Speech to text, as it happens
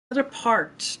Other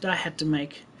part that I had to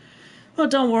make. Well,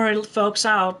 don't worry, folks.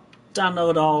 I'll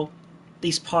download all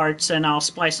these parts and I'll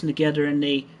splice them together in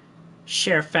the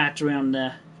share factory on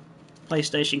the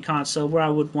PlayStation console, where I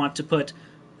would want to put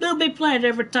Little Big Planet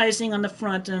advertising on the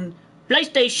front and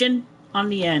PlayStation on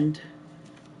the end.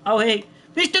 Oh, hey,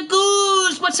 Mr.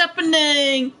 Goose, what's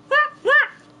happening?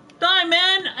 Sorry,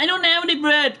 man, I don't have any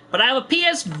bread, but I have a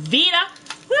PS Vita.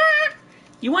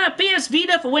 You want a PS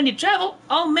Vita for when you travel?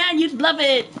 Oh man, you'd love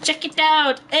it. Check it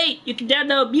out. Hey, you can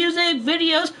download music,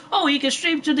 videos. Oh, you can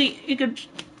you can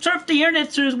surf the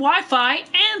internet through Wi-Fi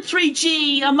and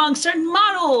 3G among certain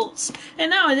models. And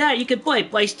not only that, you can play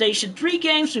PlayStation 3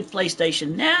 games through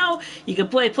PlayStation Now. You can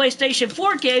play PlayStation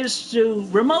 4 games through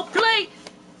Remote Play.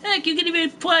 Heck, you can even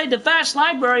play the vast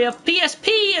library of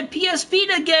PSP and PS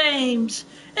Vita games.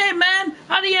 Hey man,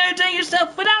 how do you entertain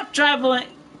yourself without traveling?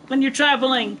 When you're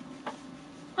traveling?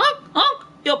 Honk, honk!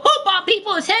 You'll poop on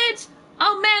people's heads!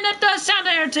 Oh man, that does sound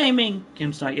entertaining!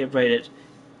 Game's not yet rated.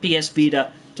 PS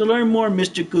Vita. To learn more,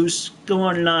 Mr. Goose, go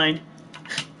online.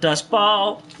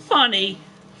 Dustball. Funny.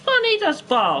 Funny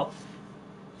Dustball.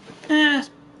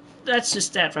 That's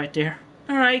just that right there.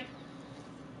 Alright.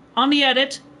 On the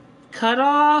edit. Cut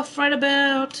off right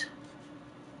about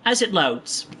as it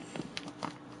loads.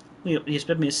 You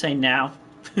expect me to say now?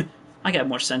 I got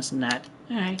more sense than that.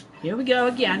 Alright, here we go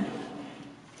again.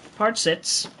 Part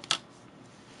 6.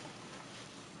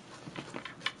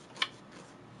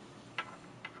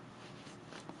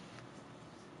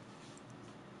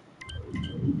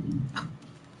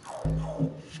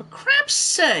 For crap's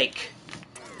sake!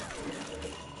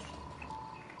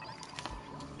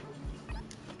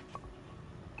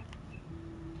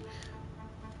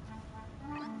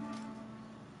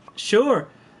 Sure,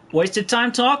 wasted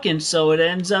time talking, so it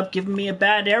ends up giving me a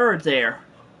bad error there.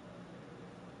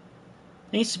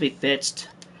 Needs to be fixed.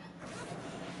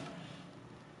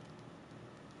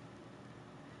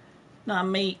 Not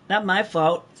me, not my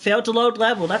fault. Failed to load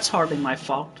level, that's hardly my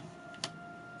fault.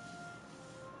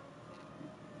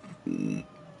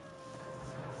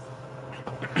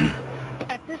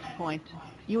 At this point,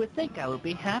 you would think I would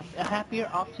be a happier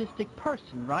autistic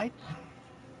person, right?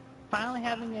 Finally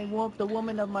having the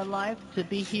woman of my life to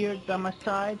be here by my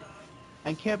side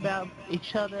and care about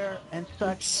each other and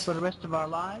such for the rest of our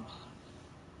lives.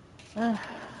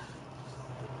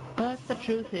 But the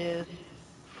truth is,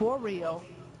 for real,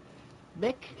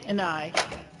 Vic and I,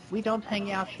 we don't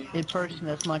hang out in person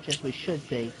as much as we should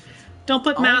be. Don't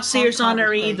put mouse ears on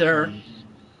there either.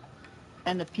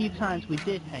 And the few times we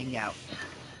did hang out.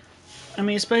 I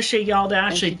mean, especially y'all that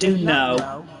actually do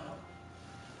know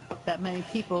that many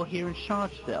people here in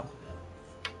Charlottesville.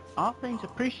 All things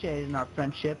appreciated in our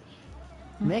friendship.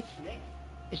 Mick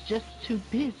is just too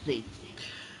busy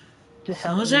to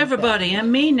help. So is everybody,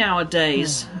 and me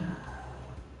nowadays.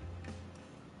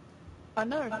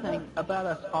 Another thing about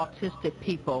us autistic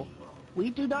people,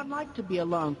 we do not like to be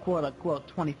alone, quote-unquote,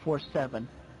 24/7.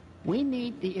 We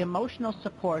need the emotional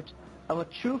support of a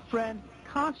true friend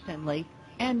constantly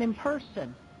and in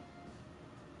person.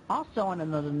 Also, on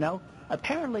another note,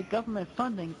 apparently government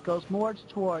funding goes more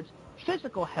towards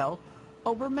physical health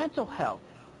over mental health.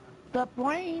 The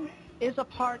brain is a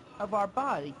part of our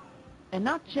body, and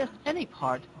not just any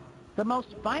part, the most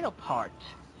vital part.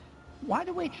 Why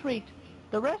do we treat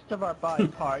the rest of our body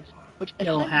parts, which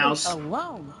essentially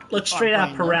alone looks straight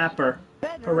out Parappa.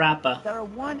 There are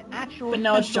one actual but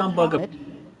no, it's John Booger.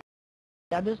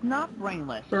 That is not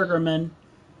brainless. Burgerman.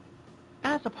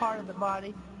 As a part of the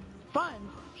body,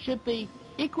 funds should be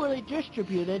equally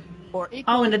distributed or equally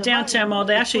Oh, in the downtown mall,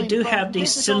 they actually do have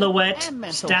these silhouette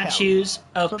statues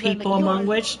of people, among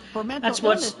which that's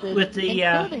what's with the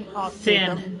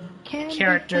thin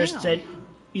characters that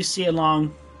you see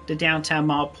along the downtown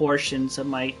mall portions of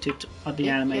the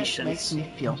animations. It makes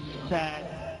me feel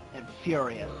sad and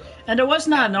furious. And there was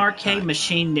not an arcade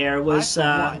machine there. It was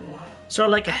sort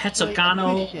of like a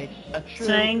hexagonal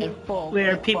thing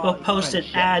where people posted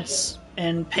ads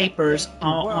and papers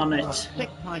on it.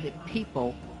 Sick-minded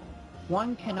people,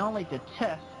 one can only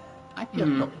detest. I feel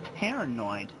so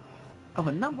paranoid of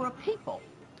a number of people.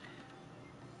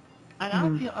 And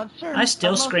I feel uncertain. I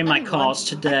still screen my calls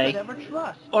today,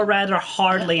 or rather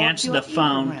hardly answer the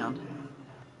phone.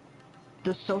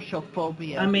 The social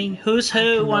phobia. I mean, who's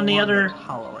who on the other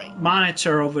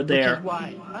monitor over there?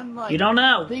 You don't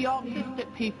know. The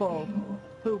autistic people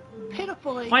who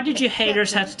pitifully. Why did you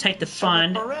haters have to take the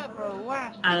fun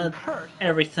out of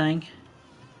everything?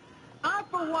 I,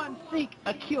 for one, seek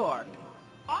a cure.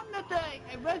 On the day,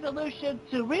 a resolution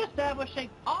to reestablishing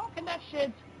all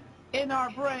connections in our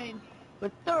brains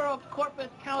with thorough corpus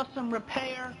callosum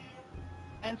repair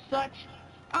and such,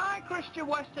 I, Christian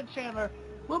Weston Chandler,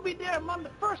 will be there among the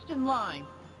first in line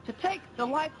to take the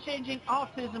life-changing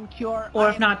autism cure. Or I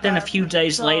if have not, then a desired few for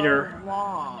days so later,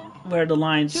 long, where the to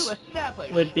lines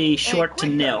establish would be a short to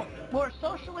quicker, nil. more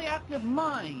socially active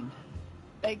mind,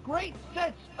 a great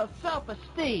sense of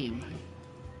self-esteem,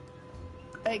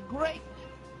 a great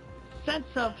sense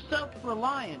of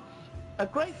self-reliance, a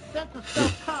great sense of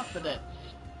self-confidence,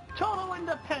 total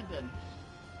independence,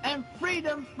 and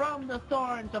freedom from the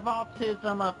thorns of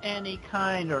autism of any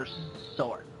kind or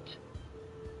sort.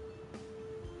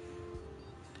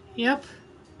 Yep,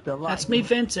 The that's life me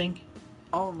venting.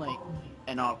 only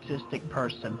an autistic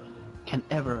person can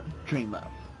ever dream of.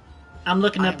 I'm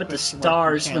looking I up am at the Christian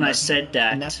stars Weston when I Chandler, said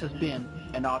and this that. has been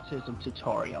an autism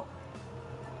tutorial.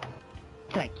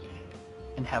 Thank you,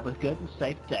 and have a good and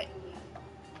safe day.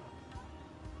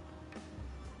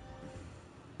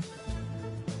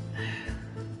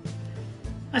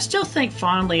 I still think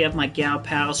fondly of my gal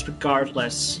pals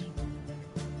regardless.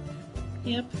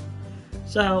 Yep.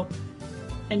 So,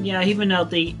 and yeah, even though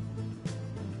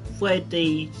with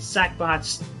the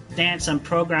Sackbots dance and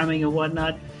programming and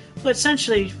whatnot, but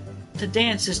essentially to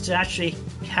dance is to actually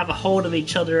have a hold of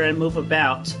each other and move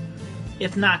about,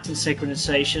 if not in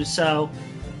synchronization. So,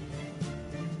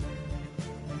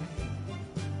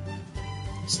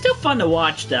 still fun to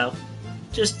watch though.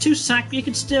 Just you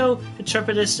can still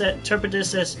interpret this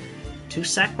as two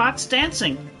Sackbots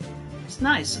dancing. It's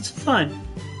nice. It's fun.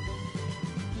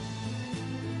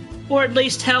 Or at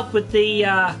least help with the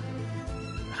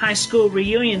high school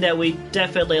reunion that we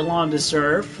definitely long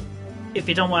deserve. If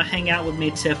you don't want to hang out with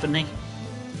me, Tiffany.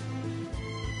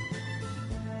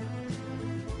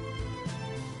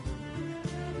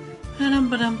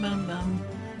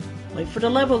 Wait for the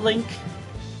level link.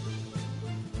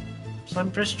 So I'm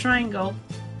press triangle.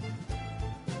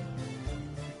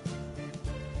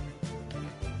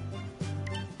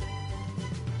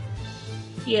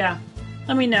 Yeah,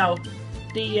 let me know.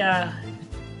 The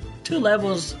two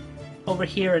levels over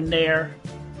here and there,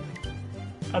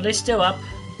 are they still up?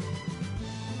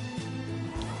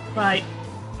 Right.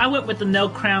 I went with the no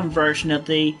crown version of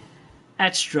the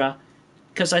extra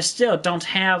because I still don't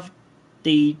have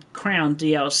the crown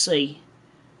DLC.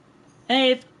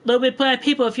 Hey, Little Bit Planet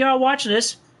people, if you're all watching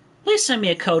this, please send me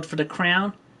a code for the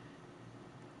crown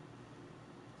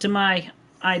to my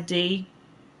ID.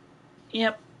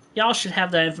 Yep, y'all should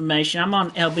have that information. I'm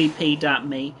on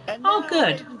lbp.me. And Oh, now, good.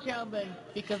 ladies and gentlemen,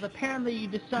 because apparently you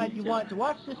decided you wanted to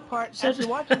watch this part after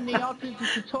watching the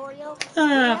autism tutorial, we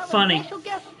have funny. a special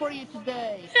guest for you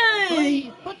today. Yay.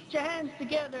 Please put your hands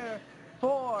together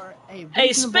for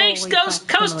A Space Ghost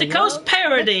Coast to Coast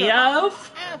parody Mr.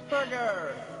 of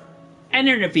Asperger. an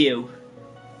interview.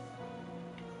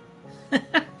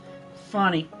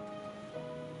 Funny.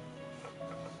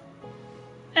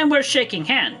 And we're shaking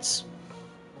hands.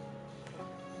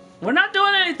 We're not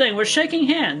doing anything, we're shaking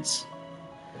hands.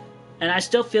 And I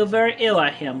still feel very ill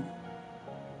at him.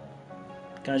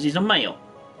 Because he's a male.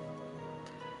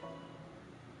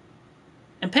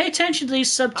 And pay attention to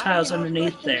these subtitles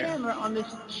underneath there. Chandler on this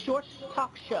short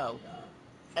talk show.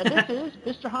 And this is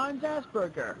Mr. Hans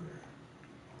Asperger.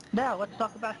 Now, let's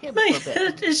talk about him for a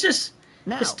bit. It's just,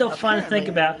 Now, it's still fun to think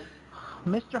about.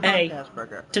 Mr. Hey, Hans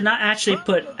Asperger. to not actually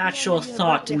put actual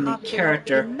thought in the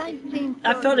character,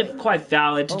 I felt it quite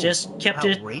valid to just kept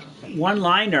it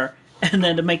one-liner, and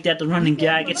then to make that the running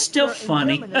gag. It's still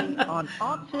funny. On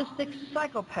autistic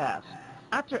psychopaths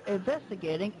after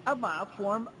investigating a mild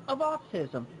form of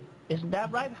autism. Isn't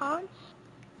that right, Hans?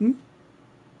 Hmm?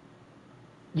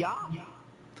 Yeah.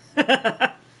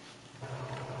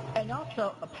 And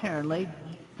also, apparently,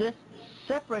 this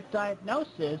separate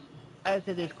diagnosis, as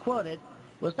it is quoted,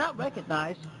 was not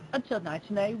recognized until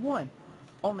 1981,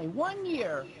 only 1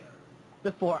 year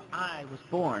before I was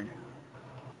born.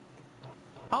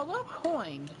 Although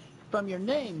coined from your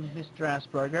name, Mr.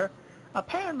 Asperger,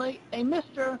 apparently a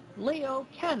Mr. Leo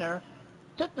Kenner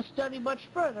took the study much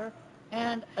further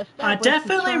and established I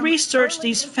definitely the term researched early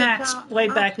these facts infantile way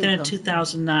back then in autism.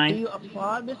 2009. Do you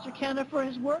applaud Mr. Kenner for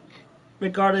his work?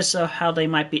 Regardless of how they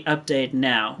might be updated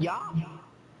now. Yeah.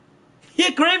 He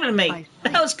agreed with me.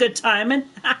 That was good timing.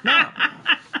 Now,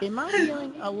 in my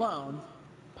dealing alone,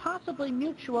 possibly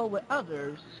mutual with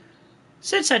others,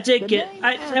 Since I did get,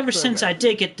 ever since I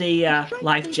did get the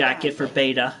life jacket for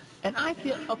beta, and I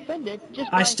feel offended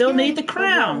just I by still hearing need the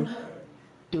crown. words.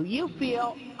 Do you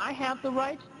feel I have the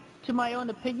right to my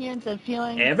own opinions and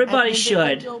feelings? Everybody as an should.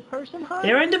 individual person, Hans?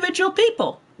 They're individual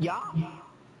people. Yeah.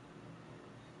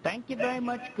 Thank you very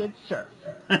much, good sir.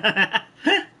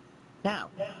 Now,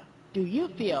 do you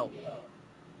feel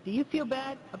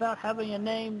bad about having a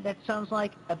name that sounds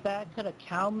like a bad cut of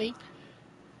cow meat?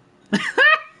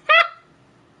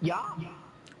 Yeah.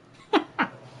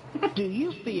 Do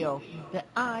you feel that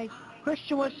I,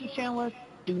 Christian Winston Chandler,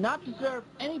 do not deserve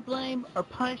any blame or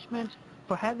punishment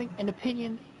for having an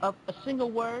opinion of a single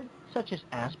word, such as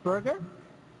Asperger?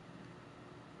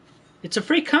 It's a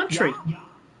free country. Yeah.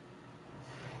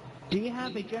 Do you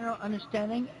have a general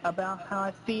understanding about how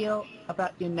I feel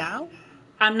about you now?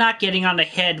 I'm not getting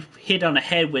hit on the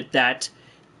head with that.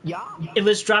 Yeah. It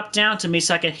was dropped down to me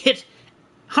so I could hit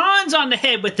Hans on the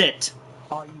head with it.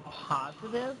 Are you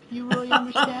positive you really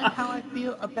understand how I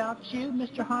feel about you,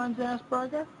 Mr. Hans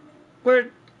Asperger?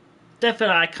 We're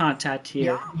definitely eye contact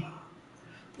here.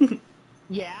 Yeah.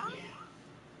 Yeah.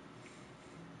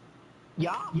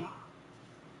 Yeah.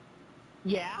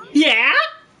 Yeah. Yeah?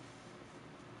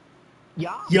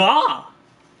 Yeah. Yeah.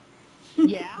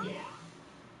 Yeah.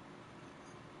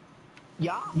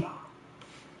 Yeah.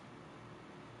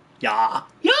 Yeah.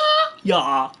 Yeah.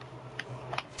 Yeah.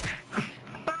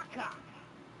 Baka.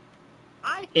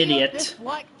 I feel Idiot.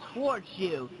 dislike towards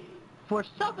you for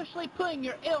selfishly putting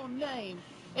your ill name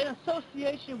in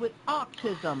association with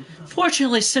autism.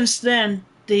 Fortunately, since then,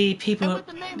 the people, And with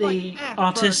the name the like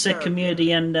autistic Asperger.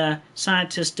 community and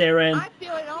scientists therein I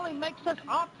feel it only makes us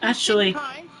autistic actually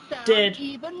kind sound did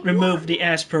even remove worse. the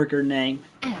Asperger name.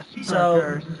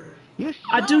 Asperger's. You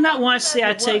I do not sure want to say said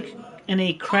I the take word.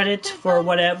 any credit for Autism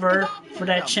whatever is for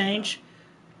that autism. change.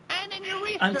 And in your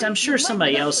research, I'm sure you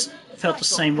somebody labeled else us as felt the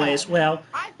same way as psychopaths. well.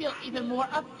 I feel even more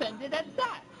offended at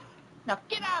that. Now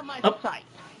get out of my Oh. sight.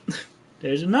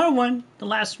 There's another one, the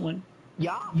last one.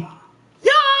 Yeah.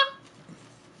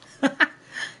 Yeah!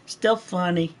 Still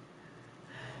funny.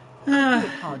 I do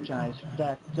apologize for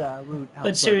that rude outburst.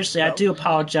 But seriously, I folks. do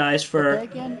apologize But for then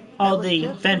again, all that was the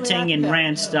just the way venting I and felt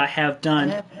rants that I have and done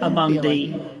have been among the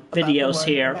feeling about the videos word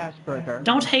here. Asperger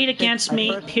Don't hate since against I me,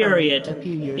 first heard it a period,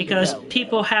 few years because ago.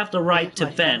 people have the It right is to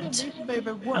my second vent. least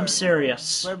favorite word. I'm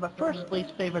serious. Where my first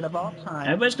least favorite of all time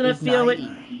Everybody's gonna is feel it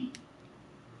naive.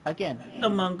 Again,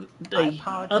 among I the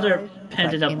other apologize if I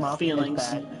pended came up off feelings.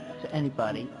 as bad to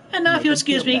anybody. And now, if Made you'll them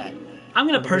excuse feel me, bad I'm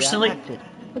gonna for the way I personally, acted.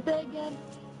 But then again,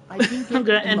 I do get I'm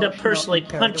gonna end up emotional personally and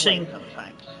carried away punching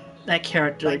sometimes. that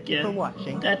character Thank you for again.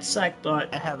 watching, That Psychbot.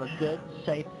 and have a good,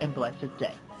 safe, and blessed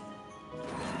day.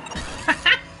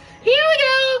 Here we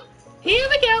go! Here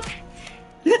we go!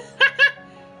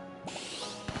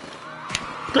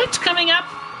 Glitch coming up!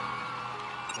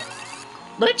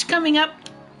 Glitch coming up!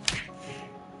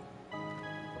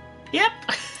 Yep!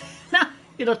 No,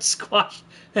 you don't squash.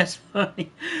 That's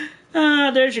funny.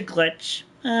 There's your glitch.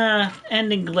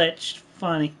 Ending glitch.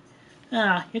 Funny.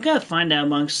 You're gonna find out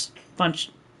amongst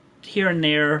bunch here and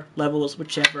there levels,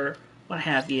 whichever, what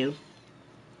have you.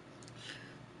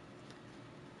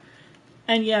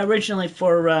 And yeah, originally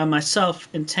for myself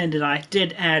intended, I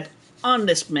did add on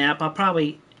this map.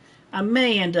 I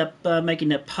may end up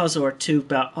making a puzzle or two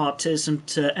about autism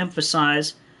to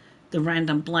emphasize the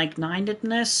random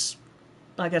blank-mindedness.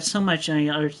 But I got so much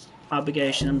other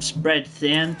obligation. I'm spread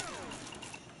thin.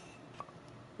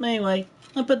 Anyway,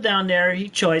 I'll put down there your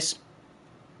choice.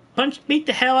 Beat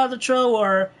the hell out of the troll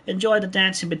or enjoy the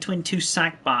dancing between two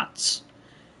sackbots.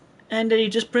 And then you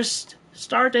just press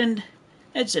start and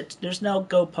exit. There's no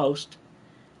go post.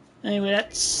 Anyway,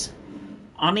 that's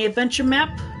on the adventure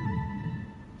map,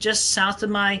 just south of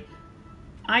my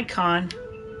icon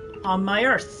on my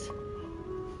Earth.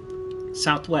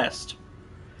 Southwest.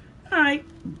 Alright.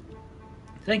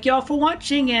 Thank you all for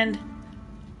watching and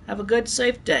have a good,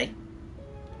 safe day.